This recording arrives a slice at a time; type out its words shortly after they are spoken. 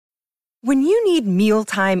When you need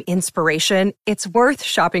mealtime inspiration, it's worth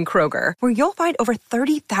shopping Kroger, where you'll find over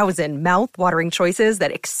 30,000 mouth-watering choices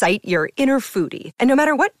that excite your inner foodie. And no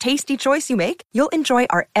matter what tasty choice you make, you'll enjoy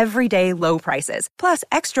our everyday low prices, plus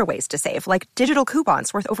extra ways to save, like digital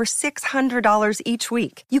coupons worth over $600 each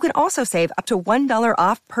week. You can also save up to $1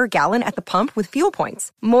 off per gallon at the pump with fuel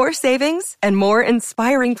points. More savings and more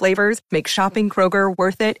inspiring flavors make shopping Kroger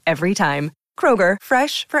worth it every time. Kroger,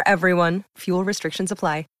 fresh for everyone. Fuel restrictions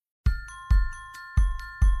apply.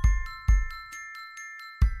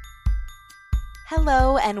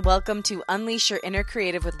 Hello and welcome to Unleash Your Inner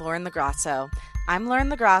Creative with Lauren LaGrasso. I'm Lauren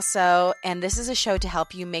LaGrasso, and this is a show to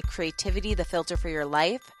help you make creativity the filter for your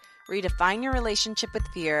life, redefine your relationship with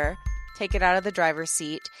fear, take it out of the driver's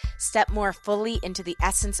seat, step more fully into the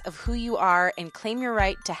essence of who you are, and claim your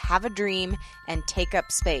right to have a dream and take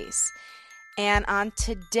up space. And on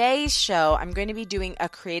today's show, I'm going to be doing a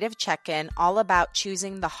creative check-in all about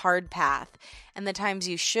choosing the hard path and the times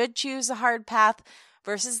you should choose the hard path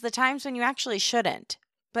versus the times when you actually shouldn't.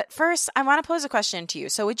 But first, I want to pose a question to you.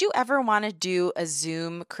 So would you ever want to do a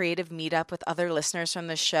Zoom creative meetup with other listeners from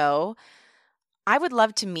the show? I would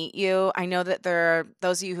love to meet you. I know that there are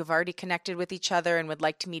those of you who've already connected with each other and would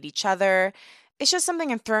like to meet each other. It's just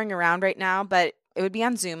something I'm throwing around right now, but it would be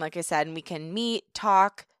on Zoom, like I said, and we can meet,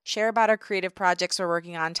 talk, share about our creative projects we're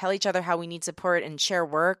working on, tell each other how we need support, and share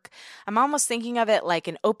work. I'm almost thinking of it like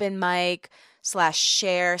an open mic /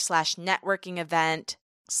 share / networking event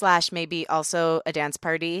 / maybe also a dance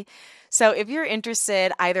party. So if you're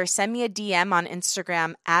interested, either send me a DM on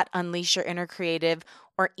Instagram at Unleash Your Inner Creative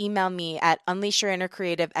or email me at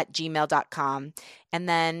unleashyourinnercreative@gmail.com. And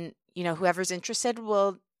then, whoever's interested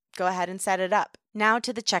will go ahead and set it up. Now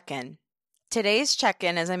to the check-in. Today's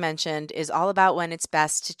check-in, as I mentioned, is all about when it's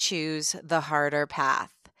best to choose the harder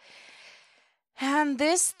path. And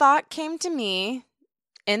this thought came to me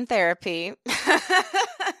in therapy.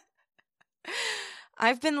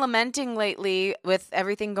 I've been lamenting lately with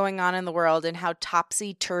everything going on in the world and how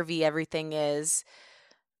topsy-turvy everything is.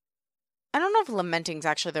 I don't know if lamenting is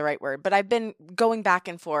actually the right word, but I've been going back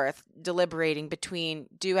and forth, deliberating between,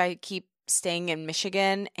 do I keep staying in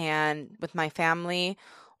Michigan and with my family,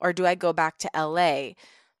 or do I go back to LA?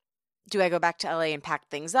 Do I go back to LA and pack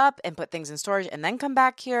things up and put things in storage and then come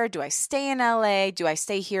back here? Do I stay in LA? Do I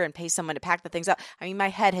stay here and pay someone to pack the things up? I mean, my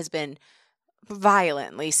head has been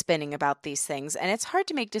violently spinning about these things, and it's hard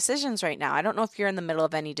to make decisions right now. I don't know if you're in the middle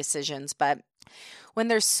of any decisions, but when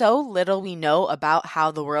there's so little we know about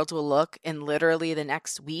how the world will look in literally the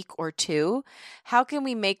next week or two, how can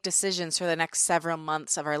we make decisions for the next several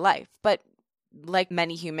months of our life? But like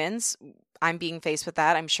many humans, I'm being faced with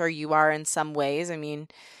that. I'm sure you are in some ways. I mean,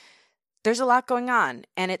 there's a lot going on,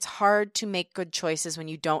 and it's hard to make good choices when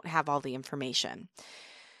you don't have all the information.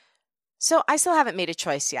 So I still haven't made a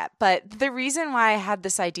choice yet, but the reason why I had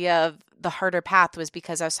this idea of the harder path was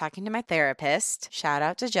because I was talking to my therapist, shout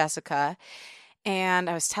out to Jessica, and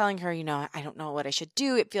I was telling her, I don't know what I should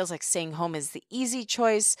do. It feels like staying home is the easy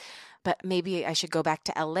choice, but maybe I should go back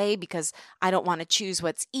to LA because I don't want to choose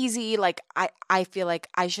what's easy. Like I feel like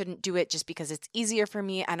I shouldn't do it just because it's easier for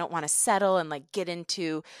me. I don't want to settle and get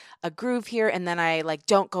into a groove here and then I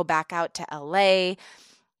don't go back out to LA.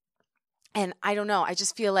 And I don't know. I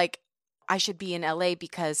just feel like I should be in LA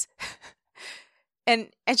because and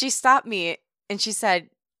she stopped me and she said,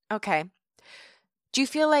 "Okay. Do you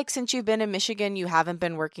feel like since you've been in Michigan you haven't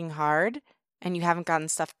been working hard and you haven't gotten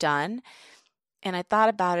stuff done?" And I thought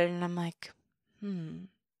about it and I'm like,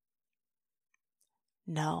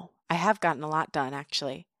 no, I have gotten a lot done,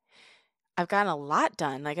 actually. I've gotten a lot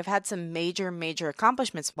done. I've had some major, major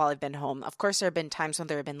accomplishments while I've been home. Of course, there have been times when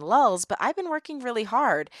there have been lulls, but I've been working really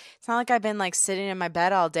hard. It's not like I've been sitting in my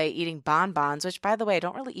bed all day eating bonbons, which, by the way, I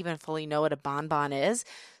don't really even fully know what a bonbon is.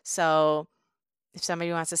 So if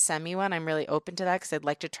somebody wants to send me one, I'm really open to that because I'd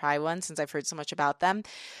like to try one since I've heard so much about them.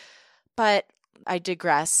 But I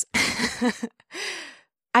digress.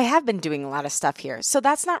 I have been doing a lot of stuff here, so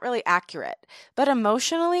that's not really accurate. But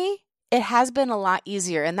emotionally, it has been a lot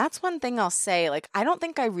easier. And that's one thing I'll say. I don't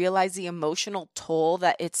think I realize the emotional toll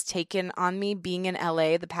that it's taken on me being in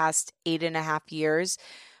LA the past 8.5 years,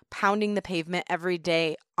 pounding the pavement every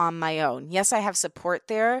day on my own. Yes, I have support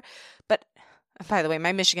there, but by the way,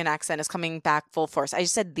 my Michigan accent is coming back full force. I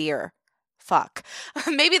just said there. Fuck.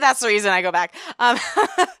 Maybe that's the reason I go back.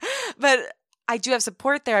 But I do have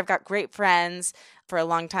support there. I've got great friends. For a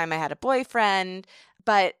long time, I had a boyfriend,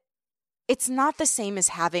 but it's not the same as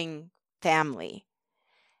having family.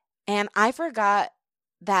 And I forgot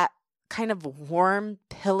that kind of warm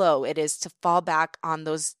pillow it is to fall back on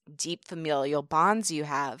those deep familial bonds you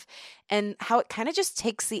have and how it kind of just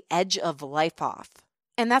takes the edge of life off.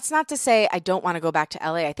 And that's not to say I don't want to go back to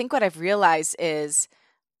LA. I think what I've realized is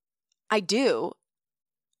I do.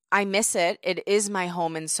 I miss it. It is my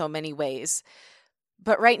home in so many ways.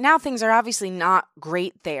 But right now, things are obviously not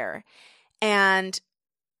great there. And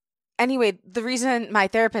anyway, the reason my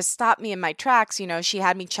therapist stopped me in my tracks, she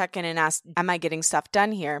had me check in and ask, am I getting stuff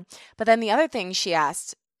done here? But then the other thing she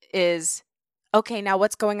asked is, okay, now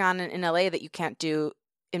what's going on in LA that you can't do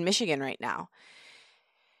in Michigan right now?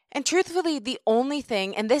 And truthfully, the only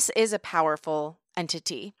thing, and this is a powerful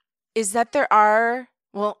entity, is that there are,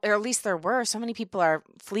 well, or at least there were, so many people are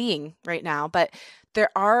fleeing right now, but there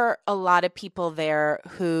are a lot of people there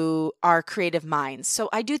who are creative minds. So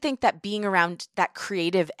I do think that being around that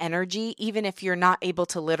creative energy, even if you're not able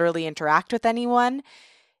to literally interact with anyone,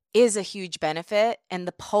 is a huge benefit. And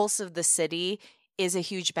the pulse of the city is a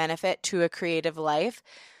huge benefit to a creative life.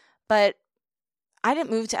 But I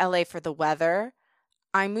didn't move to LA for the weather.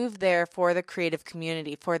 I moved there for the creative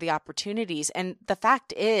community, for the opportunities. And the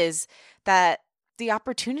fact is that the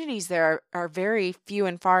opportunities there are very few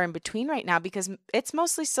and far in between right now because it's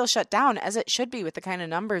mostly still shut down, as it should be with the kind of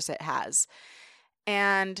numbers it has.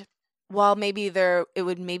 And while maybe it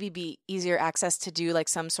would maybe be easier access to do like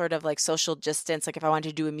some sort of like social distance, like if I wanted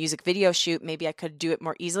to do a music video shoot, maybe I could do it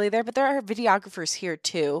more easily there. But there are videographers here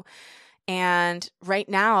too. And right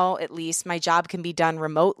now, at least, my job can be done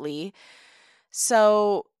remotely.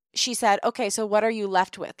 So she said, okay, so what are you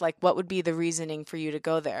left with? Like, what would be the reasoning for you to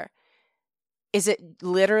go there? Is it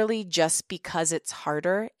literally just because it's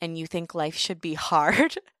harder and you think life should be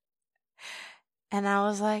hard? And I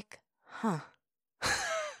was like, huh.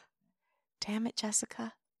 Damn it,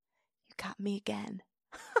 Jessica. You got me again.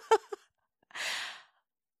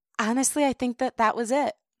 Honestly, I think that was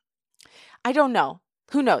it. I don't know.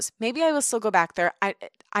 Who knows? Maybe I will still go back there.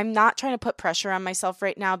 I'm not trying to put pressure on myself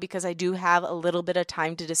right now because I do have a little bit of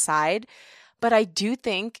time to decide. But I do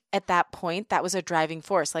think at that point, that was a driving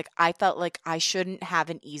force. Like I felt like I shouldn't have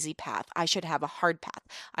an easy path. I should have a hard path.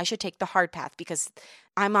 I should take the hard path because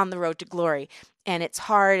I'm on the road to glory and it's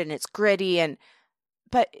hard and it's gritty.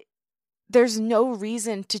 But there's no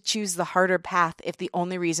reason to choose the harder path if the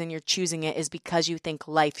only reason you're choosing it is because you think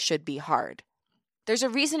life should be hard. There's a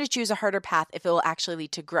reason to choose a harder path if it will actually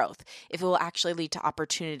lead to growth, if it will actually lead to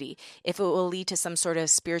opportunity, if it will lead to some sort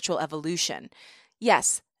of spiritual evolution.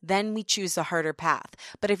 Yes, then we choose the harder path.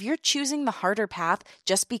 But if you're choosing the harder path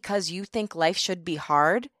just because you think life should be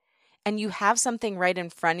hard, and you have something right in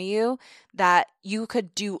front of you that you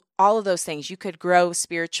could do all of those things. You could grow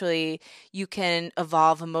spiritually, you can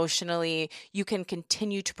evolve emotionally, you can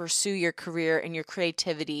continue to pursue your career and your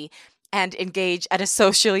creativity and engage at a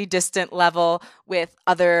socially distant level with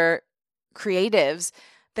other creatives,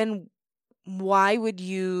 then why would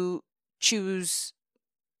you choose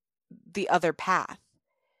the other path?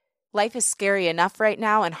 Life is scary enough right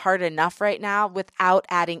now and hard enough right now without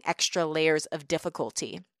adding extra layers of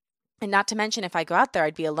difficulty. And not to mention, if I go out there,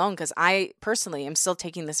 I'd be alone because I personally am still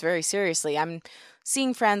taking this very seriously. I'm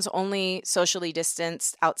seeing friends only socially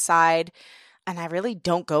distanced outside, and I really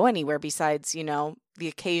don't go anywhere besides, the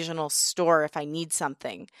occasional store if I need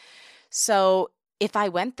something. So if I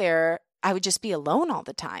went there, I would just be alone all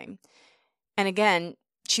the time. And again,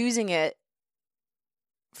 choosing it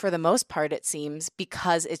for the most part, it seems,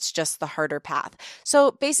 because it's just the harder path. So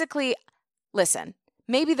basically, listen,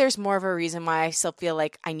 maybe there's more of a reason why I still feel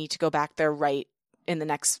like I need to go back there right in the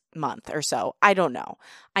next month or so. I don't know.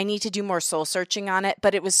 I need to do more soul searching on it,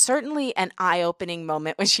 but it was certainly an eye-opening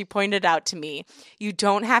moment when she pointed out to me, you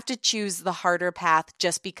don't have to choose the harder path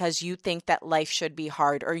just because you think that life should be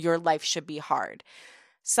hard or your life should be hard.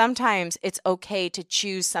 Sometimes it's okay to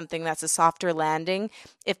choose something that's a softer landing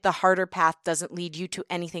if the harder path doesn't lead you to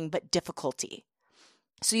anything but difficulty.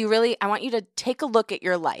 So I want you to take a look at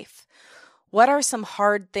your life. What are some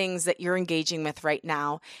hard things that you're engaging with right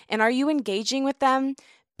now? And are you engaging with them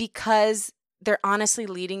because they're honestly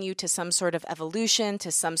leading you to some sort of evolution,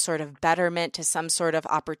 to some sort of betterment, to some sort of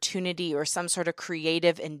opportunity or some sort of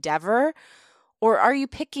creative endeavor? Or are you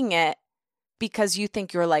picking it because you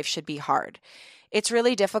think your life should be hard? It's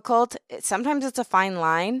really difficult. Sometimes it's a fine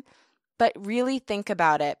line, but really think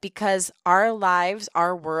about it because our lives,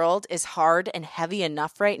 our world is hard and heavy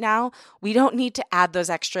enough right now. We don't need to add those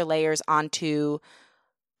extra layers onto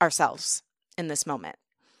ourselves in this moment.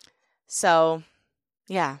 So,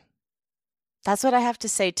 yeah, that's what I have to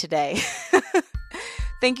say today.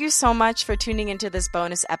 Thank you so much for tuning into this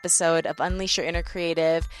bonus episode of Unleash Your Inner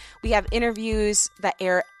Creative. We have interviews that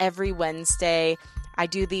air every Wednesday. I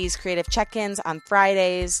do these creative check-ins on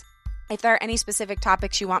Fridays. If there are any specific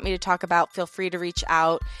topics you want me to talk about, feel free to reach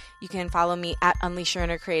out. You can follow me at Unleash Your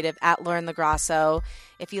Inner Creative, at Lauren LaGrasso.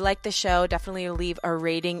 If you like the show, definitely leave a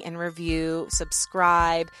rating and review,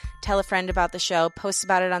 subscribe, tell a friend about the show, post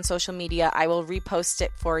about it on social media. I will repost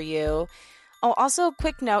it for you. Oh, also a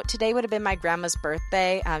quick note, today would have been my grandma's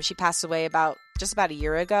birthday. She passed away just about a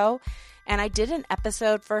year ago. And I did an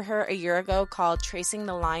episode for her a year ago called Tracing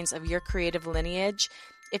the Lines of Your Creative Lineage.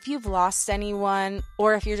 If you've lost anyone,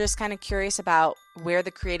 or if you're just kind of curious about where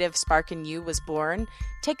the creative spark in you was born,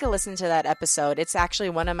 take a listen to that episode. It's actually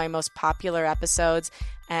one of my most popular episodes,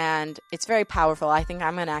 and it's very powerful. I think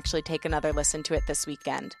I'm going to actually take another listen to it this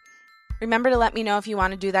weekend. Remember to let me know if you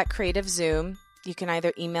want to do that creative Zoom. You can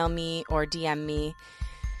either email me or DM me.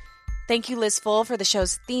 Thank you, Liz Full, for the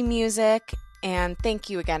show's theme music, and thank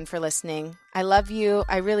you again for listening. I love you.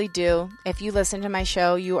 I really do. If you listen to my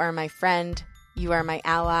show, you are my friend. You are my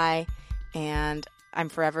ally, and I'm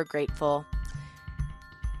forever grateful.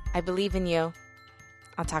 I believe in you.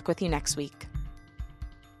 I'll talk with you next week.